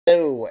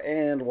Hello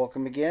and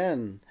welcome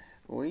again.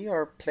 We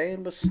are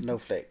playing with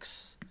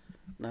snowflakes.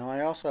 Now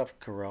I also have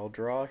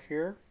CorelDraw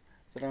here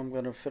that I'm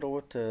going to fiddle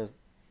with to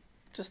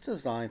just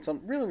design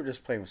some. Really, we're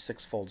just playing with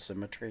six-fold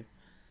symmetry,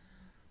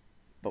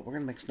 but we're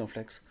going to make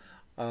snowflakes.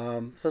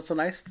 So it's a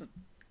nice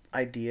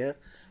idea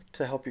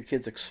to help your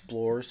kids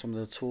explore some of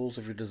the tools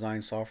of your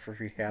design software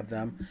if you have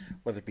them,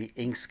 whether it be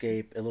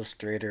Inkscape,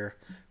 Illustrator,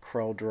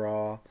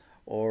 CorelDraw,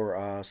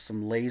 or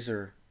some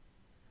laser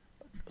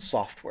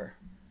software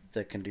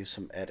that can do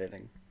some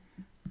editing.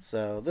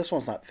 So this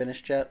one's not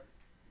finished yet.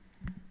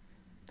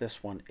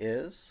 This one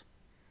is.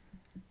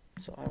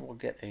 So I will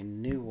get a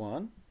new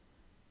one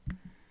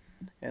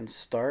and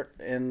start.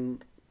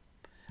 And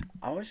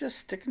I was just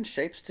sticking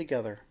shapes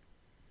together.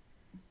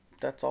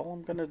 That's all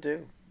I'm going to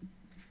do.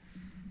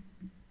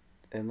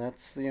 And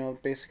that's, the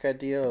basic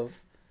idea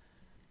of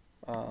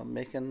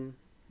making.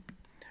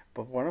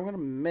 But what I'm going to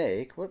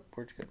make, where'd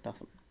you get?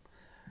 Nothing.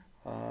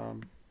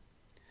 Um,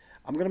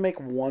 I'm going to make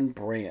one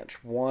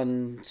branch,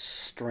 one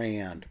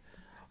strand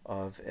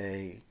of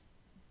a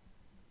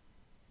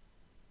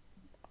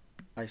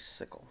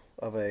icicle,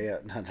 of a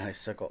not an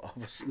icicle,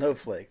 of a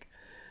snowflake.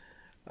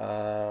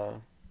 Uh,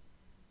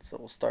 so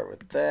we'll start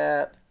with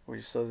that.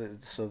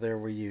 So there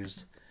we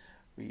use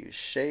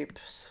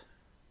shapes.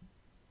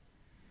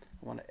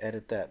 I want to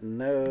edit that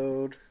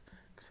node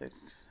because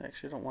I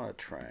actually don't want a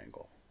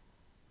triangle.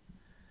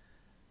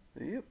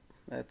 Yep,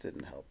 that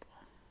didn't help.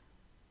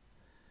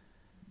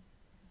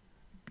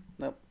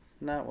 Nope,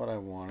 not what I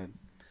wanted.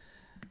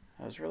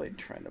 I was really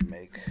trying to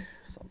make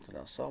something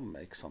else. So I'll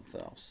make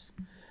something else.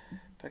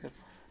 If I could,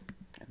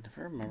 I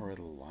never remember where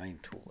the line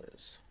tool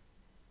is.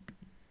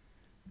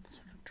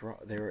 Draw.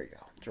 There we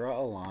go. Draw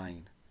a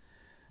line.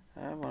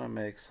 I want to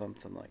make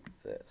something like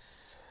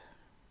this.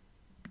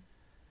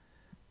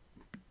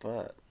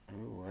 But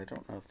ooh, I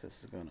don't know if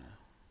this is gonna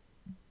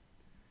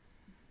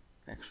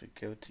actually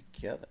go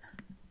together.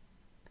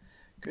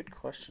 Good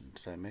question.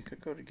 Did I make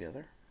it go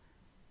together?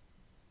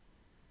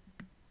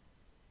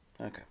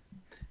 Okay,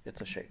 it's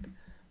a shape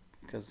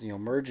because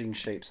merging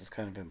shapes is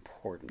kind of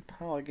important.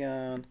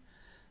 Polygon.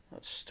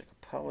 Let's stick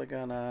a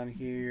polygon on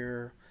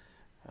here.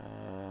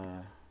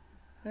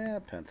 Yeah,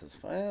 penta's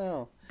fine.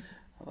 Well,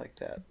 I like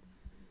that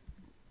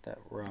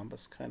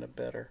rhombus kind of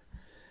better.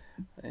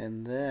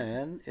 And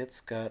then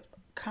it's got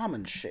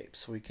common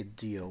shapes we could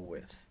deal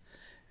with.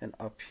 And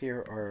up here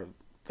are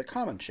the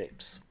common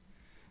shapes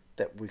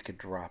that we could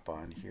drop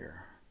on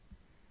here.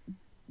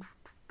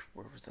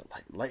 Where was that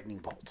lightning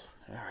bolt?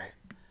 All right,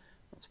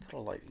 let's put a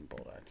lightning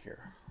bolt on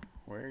here.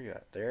 Where are you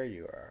at? There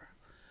you are.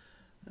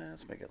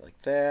 Let's make it like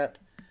that.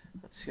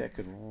 Let's see, I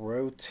could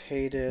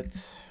rotate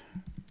it.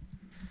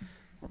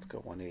 Let's go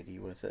 180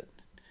 with it.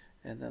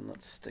 And then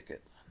let's stick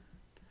it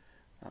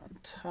on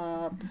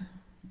top.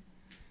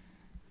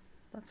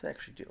 Let's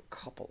actually do a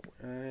couple.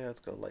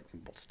 Let's go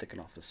lightning bolt sticking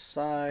off the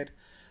side.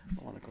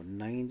 I want to go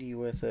 90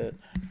 with it.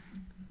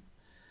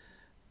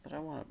 But I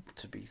want it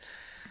to be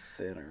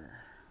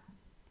thinner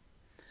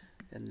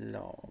and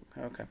long.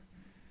 Okay.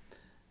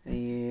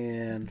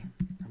 And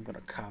I'm going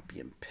to copy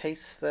and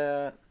paste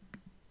that.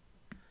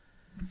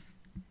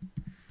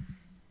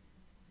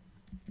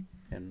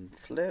 And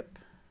flip.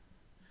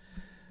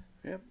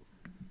 Yep.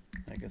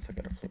 I guess I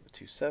got to flip it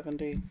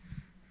 270.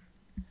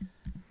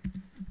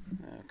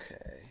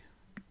 Okay.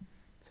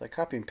 So I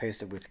copy and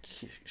paste it with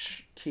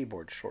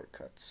keyboard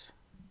shortcuts.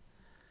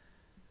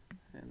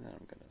 And then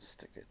I'm going to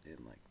stick it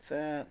in like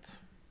that.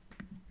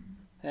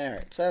 All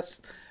right. So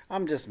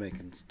I'm just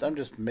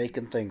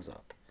making things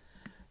up.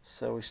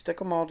 So we stick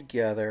them all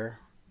together.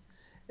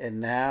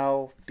 And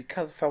now,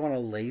 because if I want to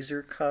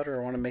laser cut or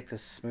I want to make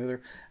this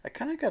smoother, I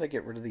kind of got to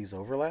get rid of these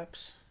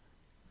overlaps.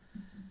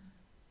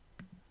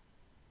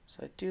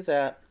 So I do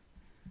that,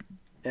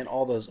 and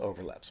all those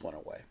overlaps went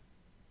away.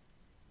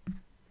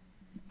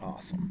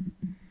 Awesome.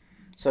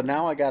 So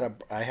now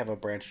I have a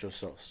branch to a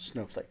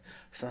snowflake.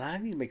 So now I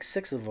need to make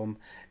 6 of them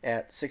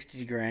at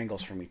 60-degree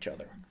angles from each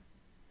other.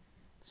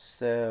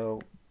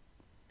 So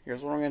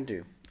here's what I'm going to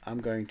do.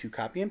 I'm going to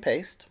copy and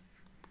paste.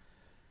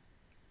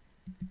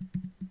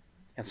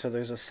 And so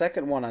there's a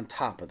second one on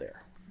top of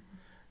there.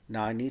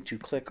 Now I need to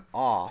click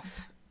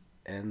off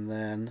and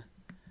then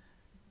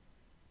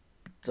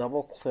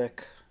double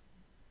click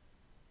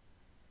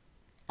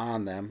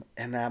on them.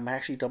 And I'm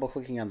actually double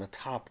clicking on the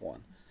top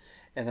one.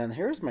 And then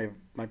here's my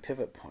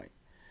pivot point.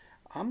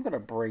 I'm going to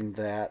bring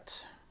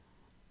that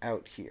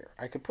out here.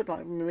 I could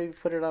maybe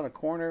put it on a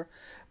corner,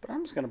 but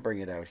I'm just going to bring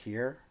it out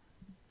here.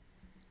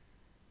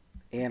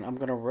 And I'm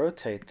going to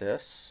rotate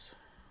this.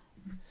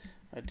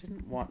 I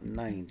didn't want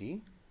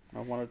 90. I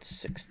wanted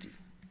 60.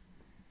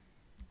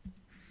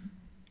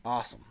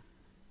 Awesome.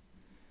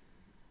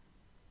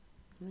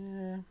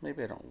 Yeah,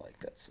 maybe I don't like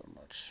that so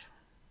much.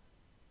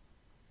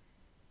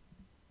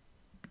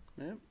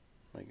 Yep,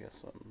 I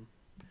guess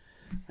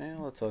well,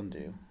 let's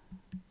undo.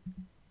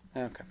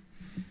 Okay.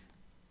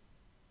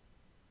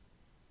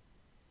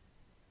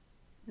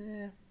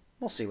 Yeah,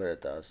 we'll see what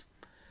it does.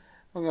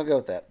 I'm going to go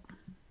with that.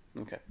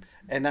 Okay.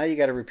 And now you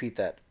got to repeat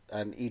that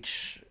on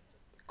each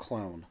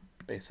clone,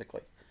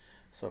 basically.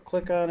 So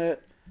click on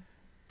it,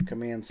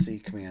 Command C,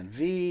 Command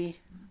V.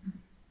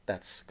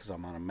 That's because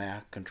I'm on a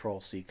Mac. Control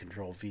C,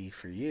 Control V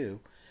for you.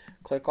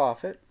 Click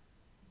off it.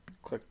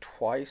 Click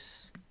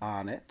twice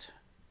on it.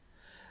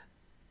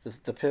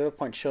 The pivot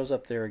point shows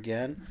up there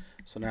again.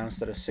 So now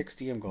instead of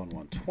 60, I'm going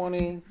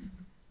 120.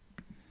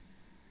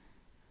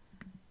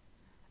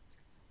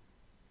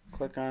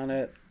 Click on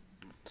it.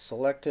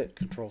 Select it.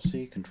 Control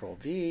C, Control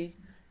V.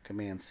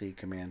 Command C,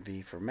 Command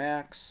V for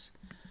Macs.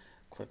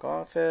 Click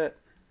off it.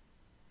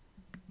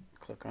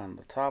 Click on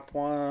the top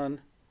one.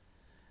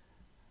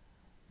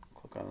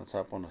 Click on the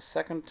top one a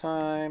second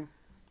time.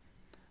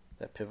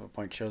 That pivot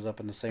point shows up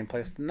in the same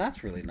place, and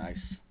that's really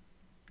nice.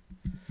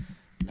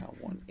 Now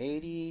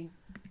 180.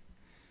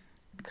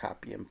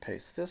 Copy and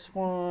paste this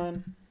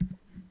one.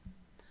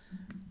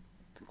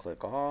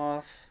 Click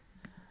off.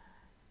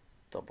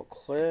 Double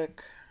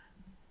click.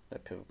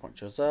 That pivot point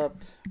shows up.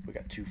 We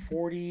got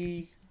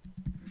 240.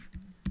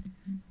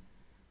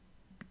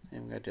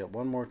 And we're going to do it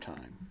one more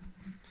time.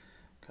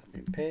 Copy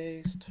and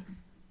paste.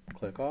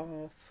 Click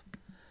off.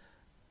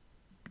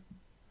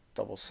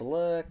 Double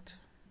select.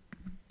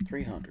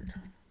 300.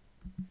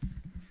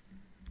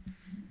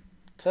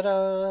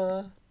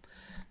 Ta-da!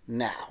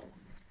 Now,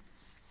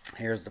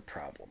 here's the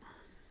problem.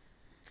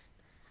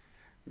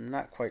 I'm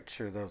not quite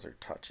sure those are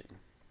touching.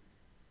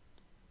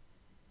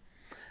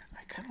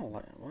 I kind of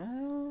like,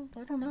 well,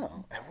 I don't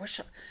know. I wish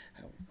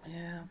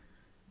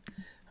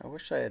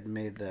I had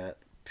made that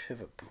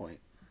pivot point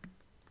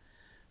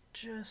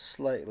just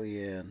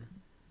slightly in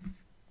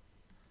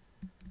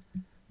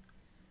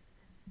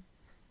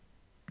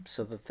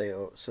so that they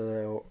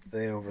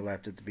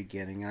overlapped at the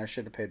beginning. I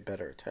should have paid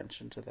better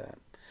attention to that,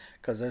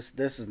 because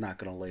this is not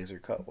going to laser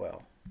cut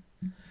well,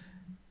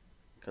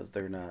 because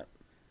they're not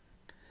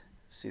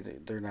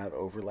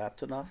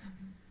overlapped enough.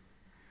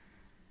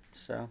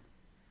 So,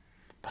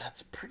 but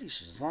it's a pretty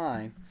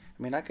design.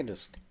 I mean, I can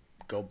just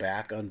go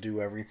back,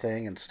 undo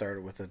everything, and start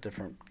it with a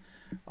different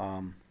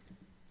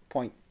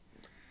point.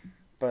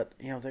 But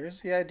you know,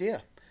 there's the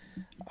idea.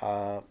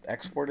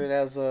 Export it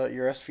as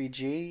your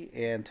SVG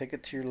and take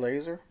it to your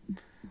laser. I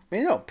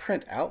mean, it'll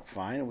print out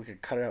fine. We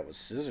could cut it out with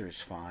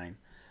scissors fine,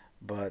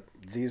 but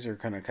these are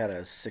going to cut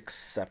as 6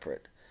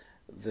 separate.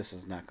 This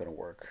is not going to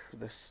work.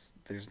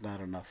 There's not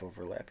enough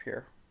overlap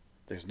here.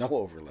 There's no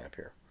overlap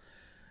here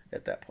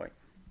at that point.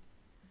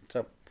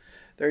 So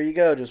there you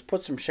go. Just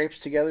put some shapes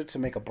together to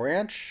make a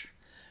branch.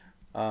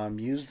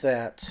 Use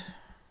that.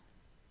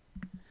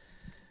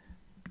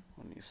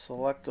 When you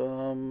select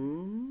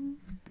them,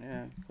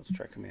 yeah, let's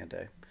try Command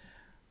A.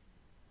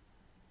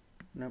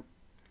 Nope.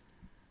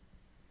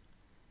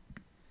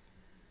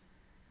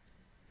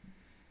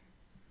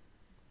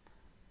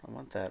 I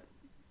want that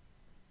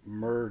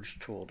merge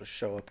tool to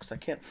show up because I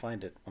can't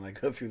find it when I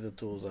go through the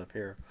tools up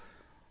here.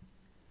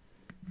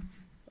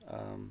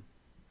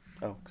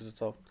 Oh, because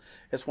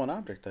it's one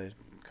object. I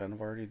kind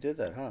of already did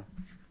that, huh?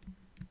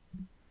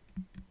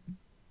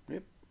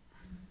 Yep.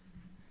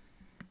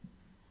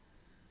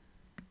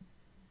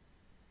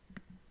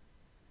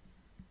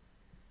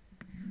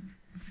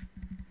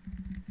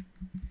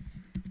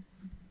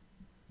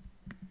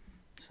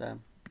 So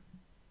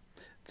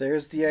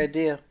there's the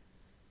idea,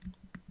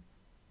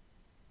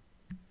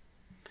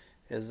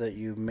 is that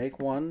you make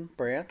one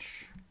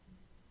branch,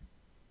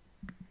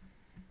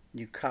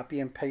 you copy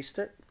and paste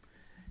it,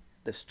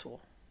 this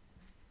tool.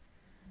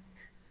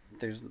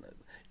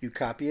 You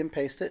copy and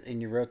paste it,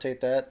 and you rotate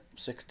that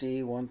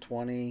 60,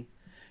 120,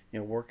 you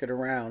know, work it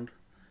around,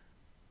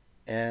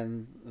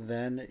 and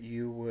then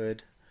you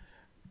would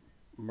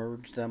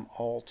merge them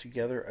all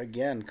together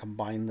again,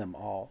 combine them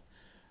all.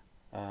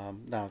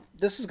 Now,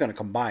 this is going to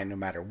combine no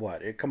matter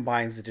what. It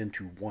combines it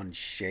into one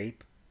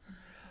shape,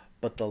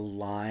 but the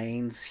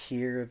lines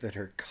here that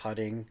are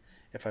cutting,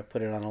 if I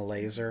put it on a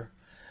laser,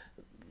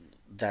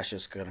 that's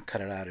just going to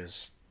cut it out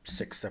as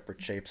 6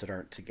 separate shapes that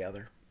aren't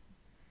together,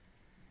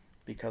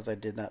 because I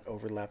did not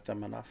overlap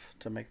them enough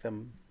to make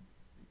them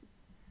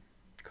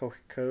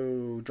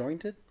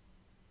co-jointed.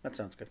 That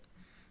sounds good.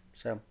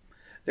 So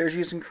there's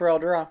using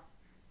CorelDraw.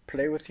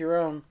 Play with your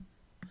own.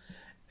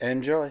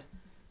 Enjoy.